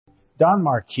Don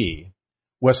Marquis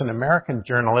was an American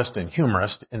journalist and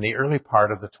humorist in the early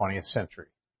part of the 20th century.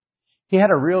 He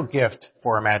had a real gift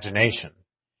for imagination,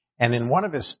 and in one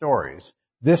of his stories,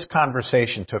 this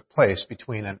conversation took place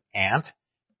between an ant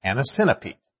and a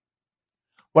centipede.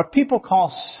 What people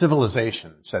call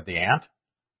civilization, said the ant,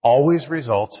 always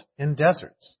results in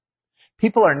deserts.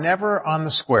 People are never on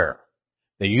the square.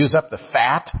 They use up the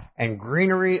fat and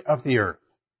greenery of the earth.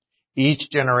 Each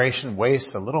generation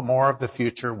wastes a little more of the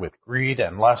future with greed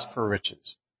and lust for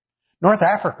riches. North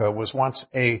Africa was once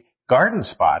a garden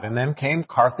spot, and then came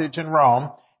Carthage and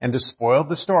Rome and despoiled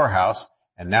the storehouse,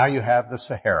 and now you have the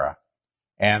Sahara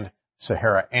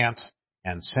ants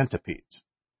and centipedes.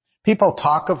 People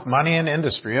talk of money and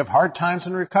industry, of hard times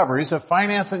and recoveries, of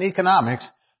finance and economics,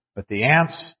 but the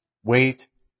ants wait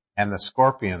and the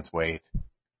scorpions wait.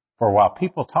 For while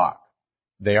people talk,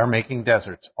 they are making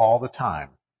deserts all the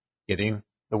time, getting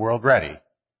the world ready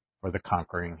for the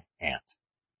conquering ant.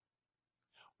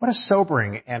 What a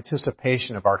sobering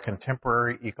anticipation of our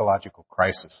contemporary ecological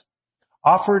crisis,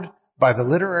 offered by the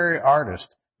literary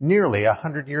artist nearly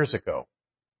 100 years ago.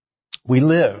 We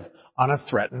live on a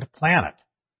threatened planet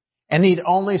and need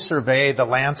only survey the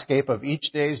landscape of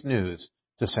each day's news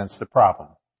to sense the problem.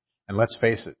 And let's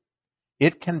face it,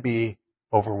 it can be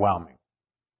overwhelming.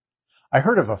 I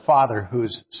heard of a father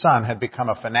whose son had become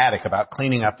a fanatic about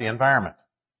cleaning up the environment.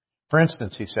 For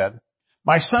instance, he said,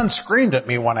 "My son screamed at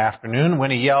me one afternoon when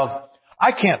he yelled,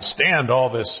 'I can't stand all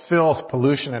this filth,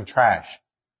 pollution, and trash.'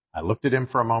 I looked at him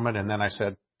for a moment and then I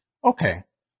said, 'Okay,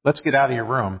 let's get out of your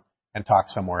room and talk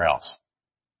somewhere else.'"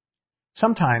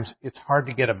 Sometimes it's hard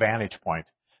to get a vantage point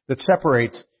that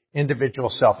separates individual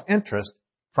self-interest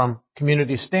from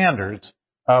community standards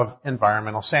of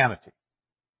environmental sanity.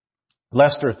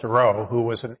 Lester Thoreau, who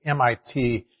was an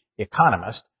MIT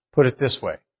economist, put it this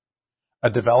way: a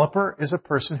developer is a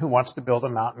person who wants to build a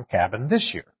mountain cabin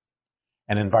this year.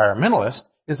 An environmentalist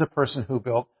is a person who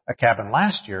built a cabin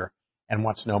last year and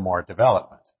wants no more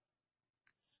development.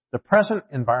 The present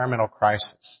environmental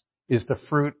crisis is the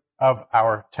fruit of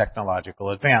our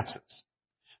technological advances.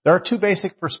 There are two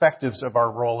basic perspectives of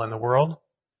our role in the world.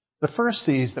 The first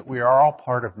sees that we are all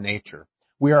part of nature.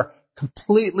 We are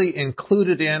completely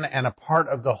included in and a part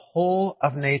of the whole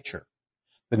of nature.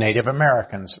 The Native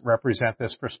Americans represent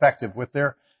this perspective with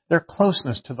their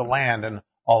closeness to the land and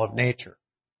all of nature.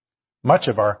 Much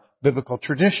of our biblical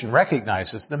tradition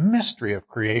recognizes the mystery of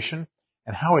creation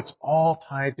and how it's all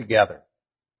tied together.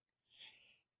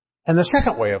 And the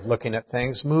second way of looking at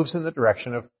things moves in the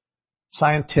direction of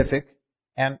scientific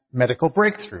and medical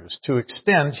breakthroughs to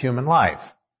extend human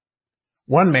life.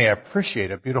 One may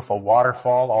appreciate a beautiful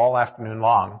waterfall all afternoon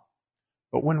long,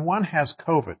 but when one has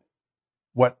COVID,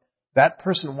 what that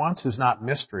person wants is not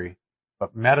mystery,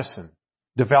 but medicine,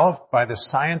 developed by the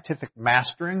scientific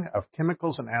mastering of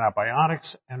chemicals and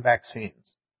antibiotics and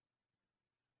vaccines.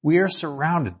 We are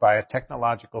surrounded by a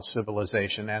technological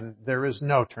civilization, and there is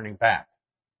no turning back.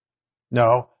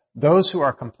 No, those who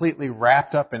are completely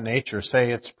wrapped up in nature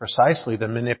say it's precisely the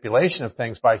manipulation of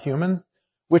things by humans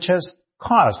which has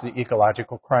caused the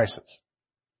ecological crisis.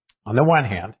 On the one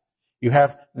hand, you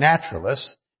have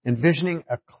naturalists envisioning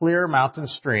a clear mountain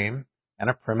stream and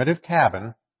a primitive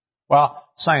cabin, while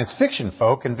science fiction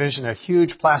folk envision a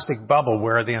huge plastic bubble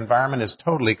where the environment is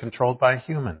totally controlled by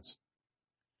humans.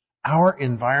 Our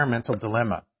environmental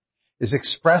dilemma is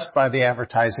expressed by the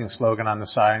advertising slogan on the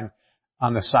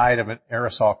side of an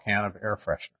aerosol can of air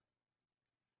freshener.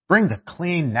 Bring the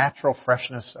clean, natural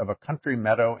freshness of a country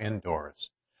meadow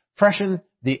indoors. Freshen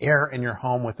the air in your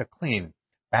home with a clean,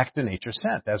 back-to-nature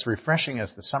scent, as refreshing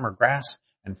as the summer grass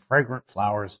and fragrant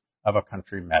flowers of a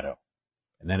country meadow.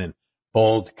 And then in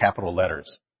bold capital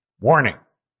letters, warning,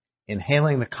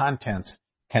 inhaling the contents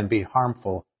can be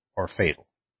harmful or fatal.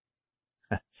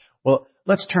 Well,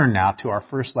 let's turn now to our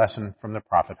first lesson from the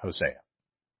prophet Hosea.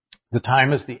 The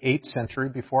time is the 8th century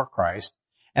before Christ,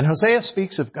 and Hosea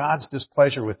speaks of God's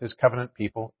displeasure with his covenant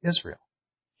people, Israel.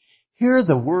 Hear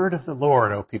the word of the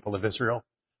Lord, O people of Israel,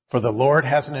 for the Lord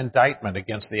has an indictment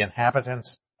against the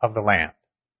inhabitants of the land.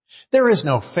 There is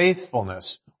no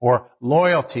faithfulness or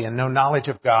loyalty and no knowledge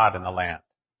of God in the land.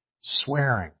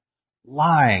 Swearing,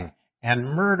 lying, and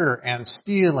murder and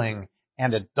stealing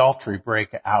and adultery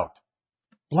break out.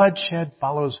 Bloodshed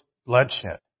follows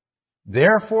bloodshed.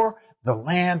 Therefore, the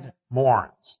land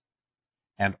mourns,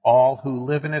 and all who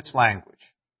live in its language.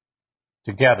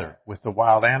 Together with the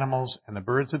wild animals and the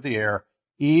birds of the air,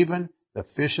 even the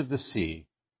fish of the sea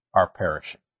are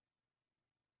perishing.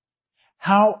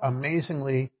 How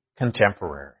amazingly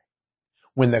contemporary.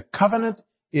 When the covenant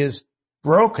is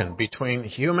broken between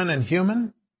human and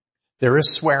human, there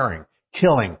is swearing,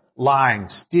 killing, lying,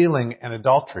 stealing, and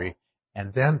adultery.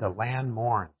 And then the land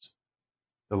mourns.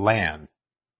 The land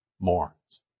mourns.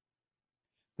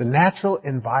 The natural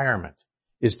environment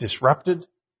is disrupted,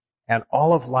 and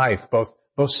all of life, both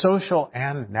social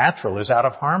and natural, is out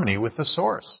of harmony with the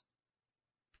source.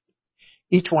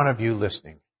 Each one of you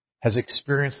listening has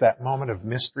experienced that moment of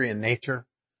mystery in nature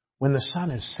when the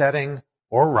sun is setting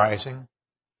or rising,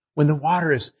 when the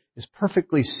water is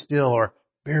perfectly still or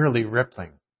barely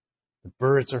rippling, the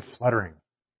birds are fluttering,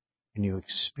 and you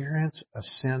experience a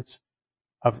sense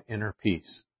of inner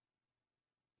peace.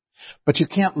 But you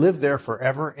can't live there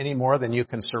forever any more than you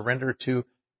can surrender to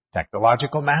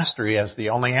technological mastery as the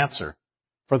only answer,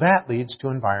 for that leads to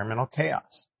environmental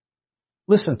chaos.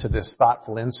 Listen to this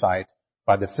thoughtful insight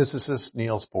by the physicist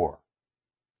Niels Bohr.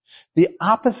 The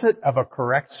opposite of a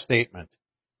correct statement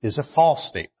is a false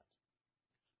statement,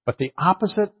 but the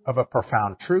opposite of a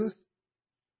profound truth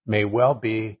may well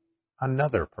be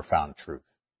another profound truth.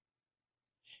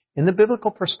 In the biblical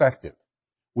perspective,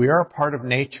 we are a part of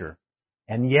nature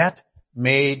and yet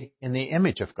made in the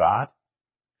image of God.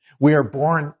 We are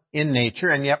born in nature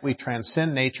and yet we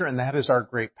transcend nature, and that is our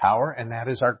great power and that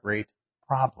is our great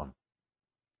problem.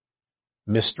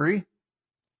 Mystery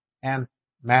and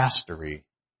mastery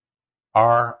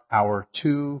are our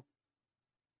two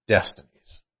destinies.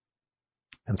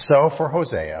 And so for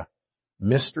Hosea,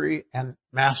 mystery and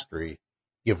mastery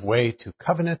give way to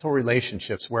covenantal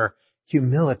relationships where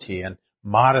humility and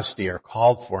modesty are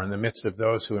called for in the midst of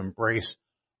those who embrace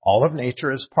all of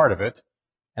nature as part of it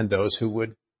and those who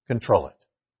would control it.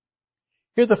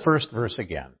 Hear the first verse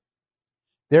again.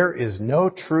 There is no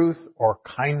truth or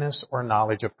kindness or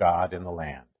knowledge of God in the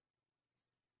land.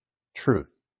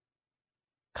 Truth,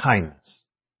 kindness,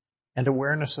 and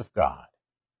awareness of God.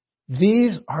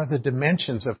 These are the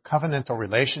dimensions of covenantal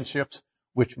relationships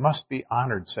which must be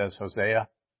honored, says Hosea,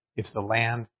 if the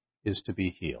land is to be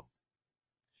healed.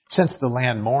 Since the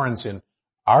land mourns in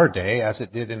our day as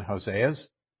it did in Hosea's,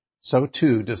 so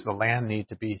too does the land need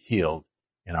to be healed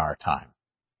in our time.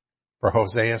 For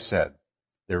Hosea said,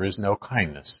 there is no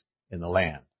kindness in the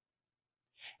land.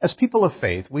 As people of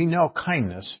faith, we know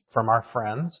kindness from our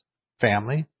friends,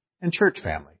 family, and church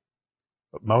family.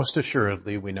 But most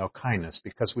assuredly, we know kindness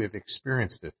because we have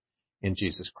experienced it in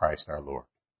Jesus Christ our Lord.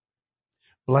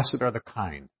 Blessed are the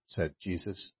kind, said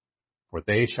Jesus, for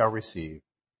they shall receive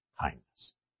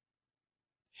kindness.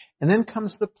 And then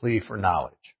comes the plea for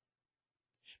knowledge.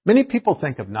 Many people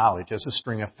think of knowledge as a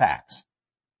string of facts.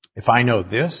 If I know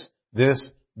this,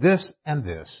 and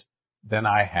this, then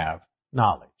I have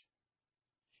knowledge.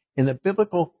 In the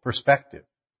biblical perspective,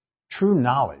 true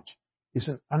knowledge is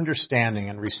an understanding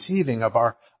and receiving of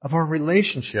our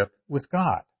relationship with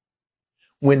God.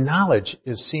 When knowledge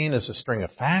is seen as a string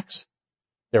of facts,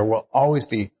 there will always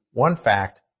be one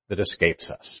fact that escapes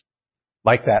us.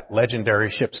 Like that legendary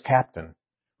ship's captain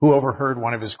who overheard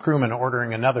one of his crewmen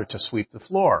ordering another to sweep the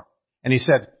floor. And he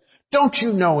said, "Don't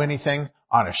you know anything?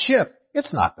 On a ship,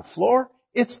 it's not the floor,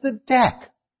 it's the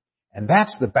deck. And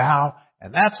that's the bow,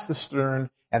 and that's the stern,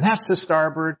 and that's the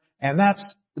starboard, and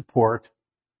that's the port.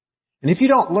 And if you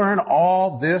don't learn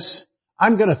all this,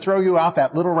 I'm going to throw you out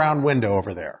that little round window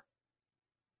over there."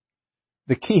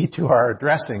 The key to our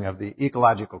addressing of the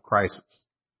ecological crisis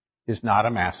is not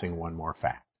amassing one more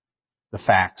fact. The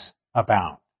facts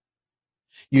abound.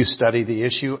 You study the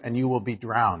issue and you will be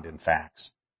drowned in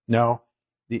facts. No,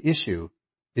 the issue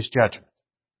is judgment.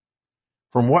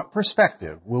 From what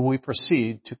perspective will we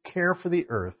proceed to care for the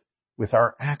earth with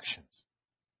our actions?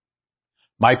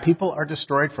 My people are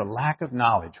destroyed for lack of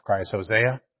knowledge, cries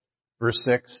Hosea. Verse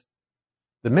 6.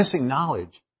 The missing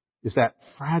knowledge is that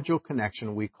fragile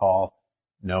connection we call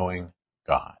knowing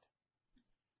God.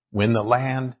 When the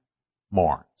land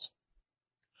mourns.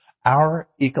 Our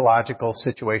ecological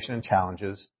situation and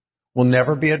challenges will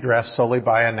never be addressed solely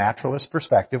by a naturalist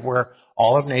perspective where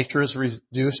all of nature is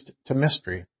reduced to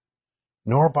mystery,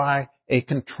 nor by a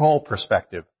control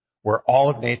perspective where all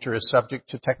of nature is subject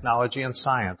to technology and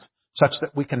science such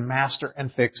that we can master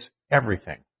and fix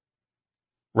everything.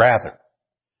 Rather,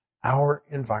 our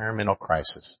environmental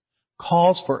crisis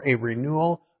calls for a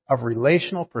renewal of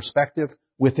relational perspective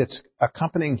with its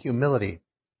accompanying humility,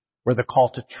 where the call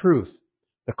to truth,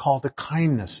 the call to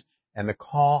kindness, and the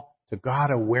call to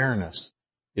God awareness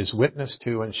is witnessed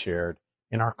to and shared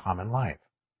in our common life.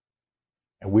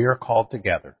 And we are called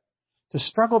together to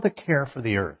struggle to care for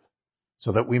the earth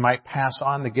so that we might pass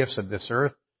on the gifts of this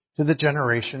earth to the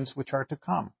generations which are to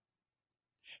come.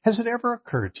 Has it ever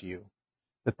occurred to you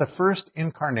that the first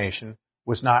incarnation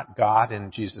was not God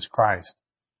in Jesus Christ,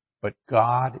 but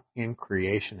God in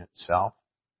creation itself?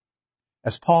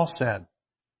 As Paul said,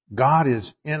 God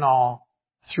is in all,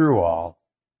 through all,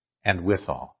 and with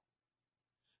all.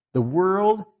 The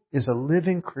world is a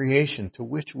living creation to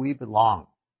which we belong.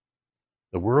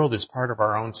 The world is part of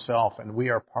our own self, and we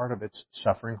are part of its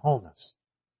suffering wholeness.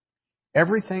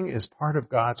 Everything is part of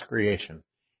God's creation,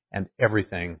 and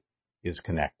everything is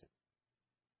connected.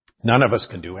 None of us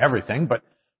can do everything, but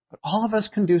all of us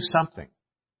can do something.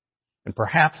 And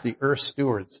perhaps the Earth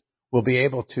stewards will be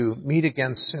able to meet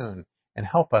again soon and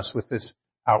help us with this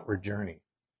outward journey.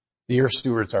 The Earth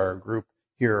stewards are a group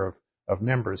here of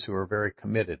members who are very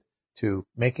committed to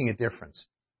making a difference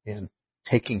in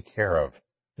taking care of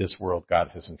this world God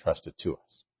has entrusted to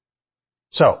us.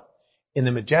 So, in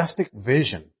the majestic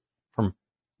vision from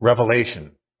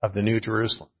Revelation of the New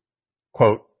Jerusalem,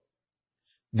 quote,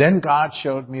 "Then God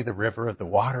showed me the river of the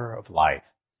water of life,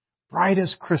 bright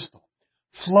as crystal,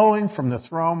 flowing from the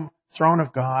throne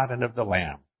of God and of the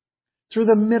Lamb. Through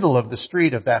the middle of the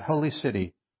street of that holy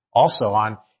city, also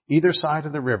on either side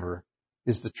of the river,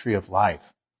 is the tree of life,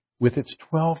 with its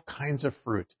 12 kinds of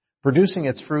fruit, producing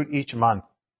its fruit each month.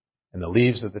 And the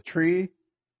leaves of the tree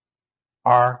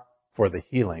are for the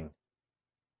healing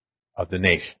of the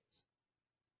nations."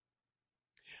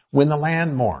 When the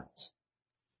land mourns,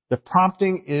 the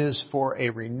prompting is for a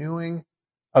renewing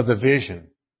of the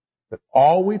vision that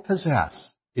all we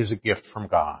possess is a gift from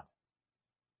God,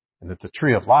 and that the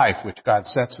tree of life, which God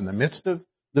sets in the midst of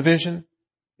the vision,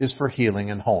 is for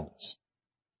healing and wholeness.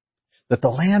 That the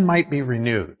land might be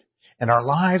renewed and our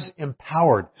lives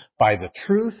empowered by the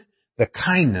truth, the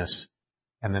kindness,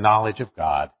 and the knowledge of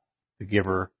God, the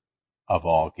giver of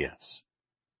all gifts.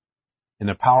 In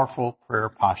the powerful prayer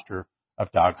posture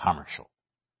of Dag Hammarskjöld.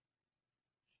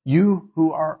 You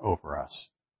who are over us,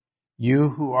 you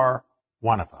who are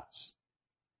one of us,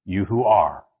 you who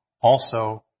are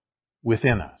also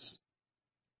within us.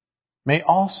 May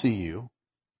all see you,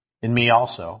 in me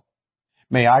also.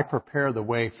 May I prepare the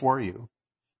way for you.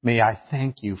 May I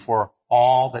thank you for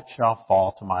all that shall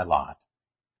fall to my lot.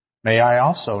 May I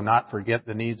also not forget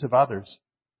the needs of others.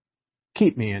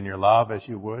 Keep me in your love as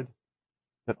you would,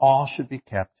 that all should be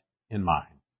kept in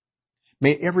mind.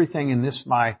 May everything in this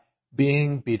my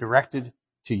being be directed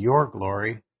to your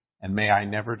glory, and may I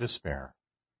never despair.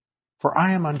 For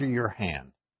I am under your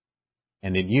hand,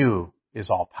 and in you is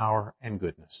all power and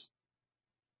goodness.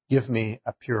 Give me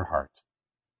a pure heart,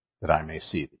 that I may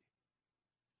see thee.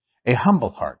 A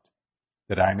humble heart,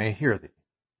 that I may hear thee.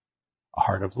 A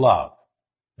heart of love,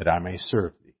 that I may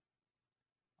serve thee.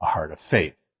 A heart of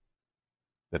faith,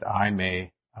 that I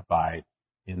may abide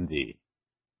in thee.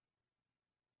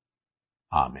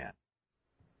 Amen.